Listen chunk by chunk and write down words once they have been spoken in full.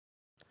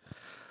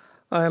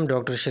I am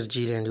Dr.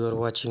 Sharjeel and you are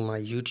watching my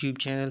YouTube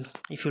channel.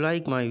 If you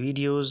like my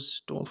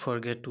videos, don't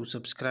forget to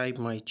subscribe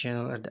my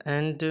channel at the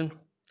end.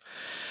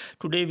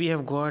 Today we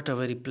have got a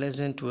very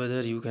pleasant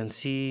weather. You can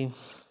see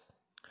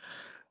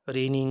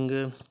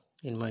raining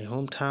in my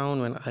hometown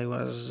when I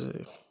was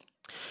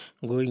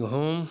going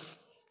home.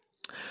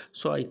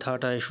 So I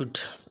thought I should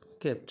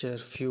capture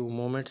few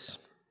moments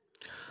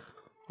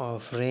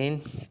of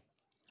rain.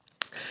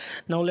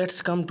 Now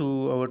let's come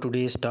to our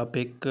today's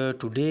topic.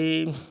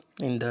 Today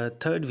in the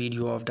third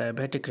video of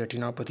Diabetic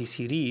Retinopathy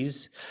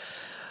series,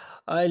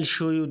 I'll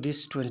show you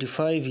this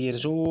 25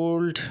 years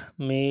old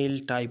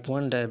male type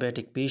 1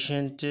 diabetic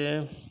patient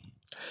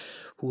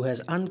who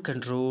has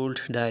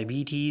uncontrolled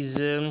diabetes.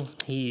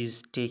 He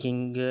is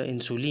taking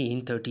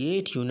insulin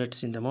 38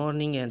 units in the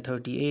morning and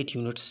 38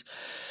 units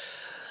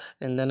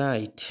in the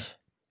night.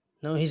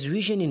 Now his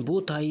vision in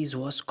both eyes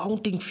was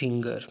counting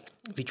finger,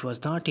 which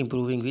was not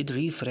improving with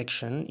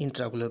refraction.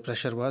 Intraocular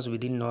pressure was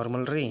within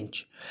normal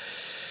range.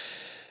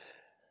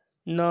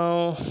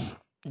 Now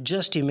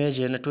just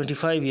imagine a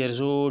 25 years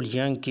old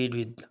young kid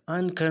with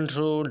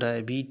uncontrolled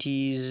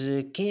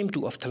diabetes came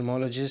to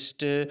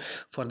ophthalmologist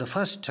for the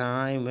first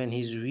time when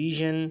his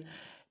vision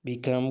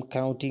became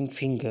counting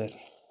finger.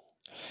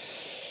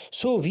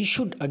 So we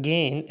should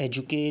again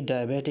educate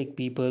diabetic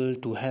people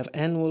to have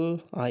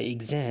annual eye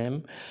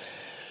exam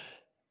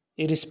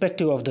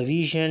irrespective of the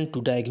vision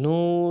to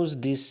diagnose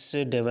this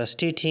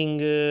devastating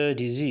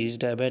disease,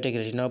 diabetic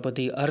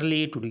retinopathy,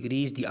 early to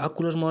decrease the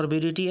ocular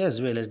morbidity as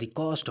well as the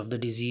cost of the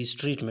disease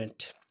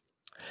treatment.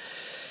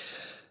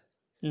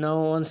 Now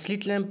on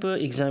slit lamp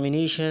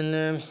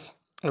examination,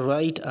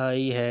 right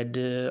eye had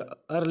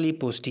early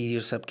posterior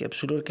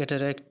subcapsular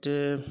cataract,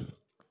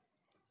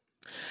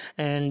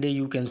 and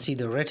you can see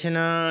the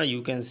retina,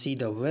 you can see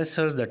the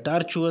vessels, the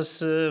tortuous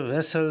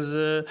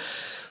vessels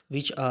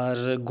which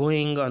are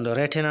going on the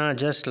retina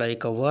just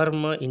like a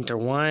worm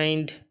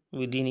intertwined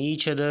within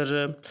each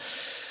other.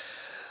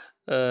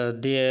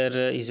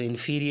 There is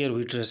inferior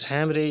vitreous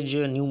hemorrhage,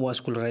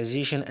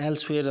 neovascularization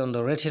elsewhere on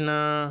the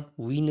retina,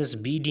 venous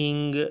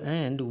beading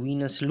and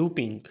venous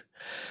looping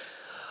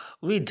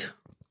with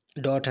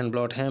dot and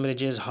blot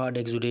hemorrhages, hard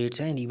exudates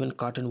and even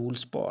cotton wool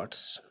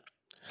spots.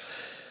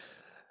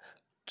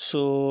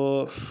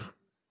 So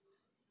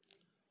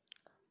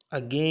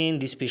again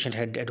this patient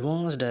had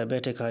advanced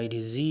diabetic eye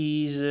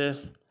disease.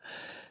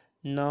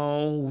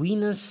 Now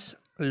venous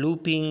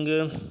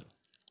looping,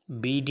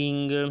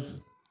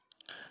 beading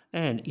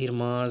and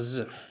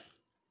IRMAs.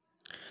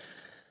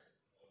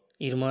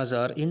 IRMAs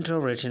are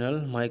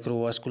intraretinal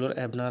microvascular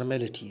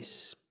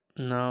abnormalities.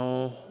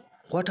 Now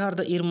what are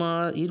the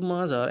IRMAs?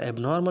 IRMAs are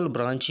abnormal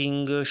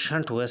branching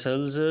shunt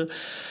vessels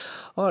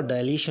or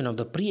dilation of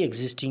the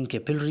pre-existing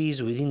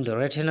capillaries within the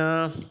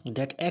retina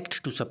that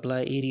act to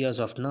supply areas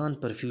of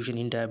non-perfusion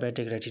in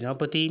diabetic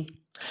retinopathy.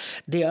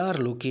 They are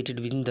located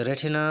within the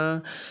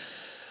retina,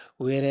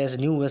 whereas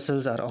new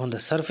vessels are on the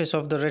surface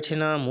of the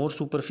retina, more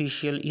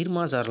superficial.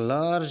 IRMAs are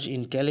large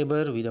in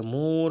caliber with a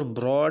more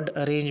broad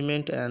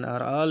arrangement and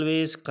are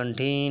always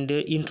contained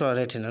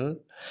intraretinal.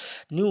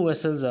 New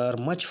vessels are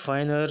much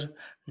finer,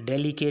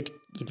 delicate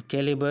in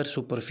caliber,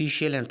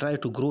 superficial and try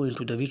to grow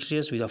into the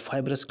vitreous with a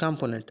fibrous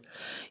component.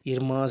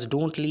 IRMAs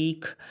don't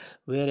leak,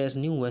 whereas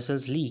new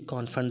vessels leak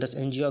on fundus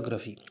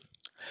angiography.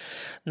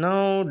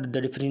 Now the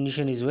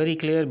differentiation is very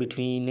clear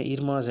between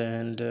IRMAs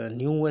and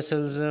new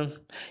vessels.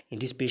 In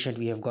this patient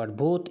we have got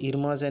both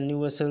IRMAs and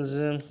new vessels.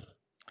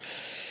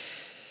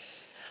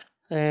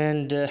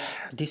 And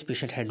this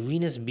patient had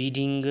venous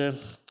beading,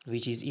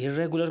 which is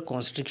irregular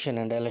constriction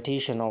and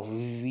dilatation of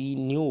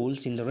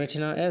venules in the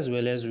retina as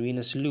well as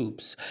venous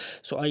loops.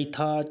 So I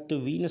thought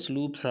venous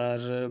loops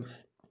are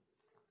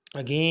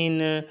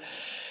again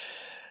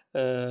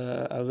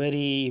a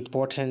very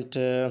important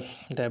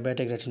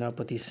diabetic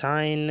retinopathy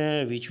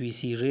sign which we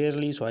see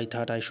rarely, so I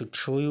thought I should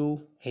show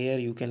you. Here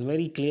you can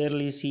very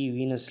clearly see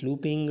venous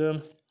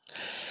looping.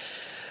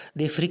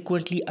 They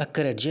frequently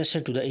occur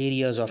adjacent to the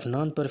areas of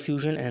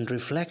non-perfusion and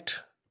reflect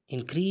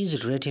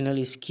increased retinal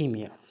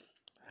ischemia.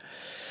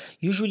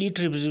 Usually it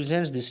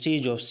represents the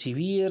stage of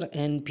severe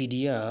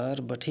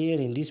NPDR, but here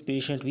in this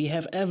patient we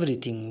have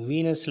everything: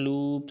 venous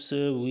loops,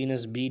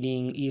 venous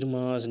beading,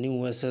 IRMAs,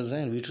 new vessels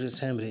and vitreous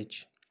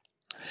hemorrhage.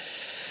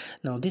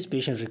 Now this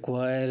patient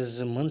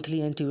requires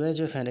monthly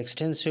anti-VEGF and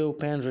extensive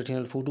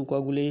pan-retinal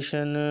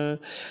photocoagulation.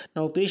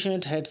 Now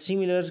patient had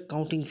similar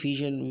counting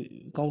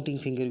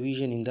finger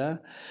vision in the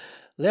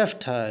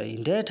left eye.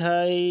 In that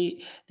eye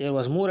there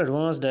was more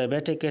advanced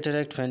diabetic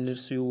cataract.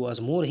 Fundus view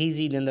was more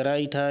hazy than the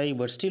right eye,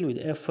 but still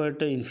with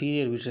effort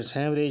inferior vitreous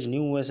hemorrhage,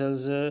 new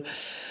vessels,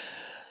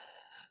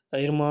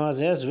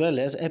 IRMAs as well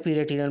as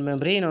epiretinal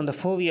membrane on the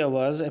fovea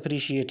was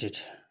appreciated.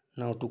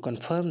 Now to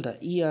confirm the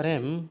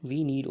ERM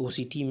we need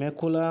OCT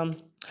macula,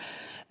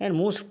 and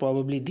most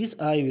probably this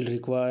eye will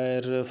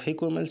require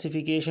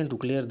phacoemulsification to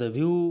clear the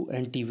view,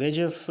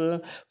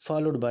 anti-VEGF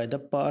followed by the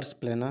pars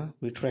plana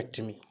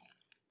vitrectomy.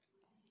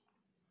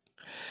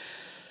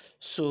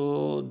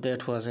 So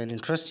that was an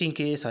interesting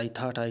case. I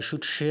thought I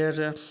should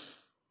share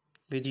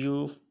with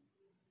you.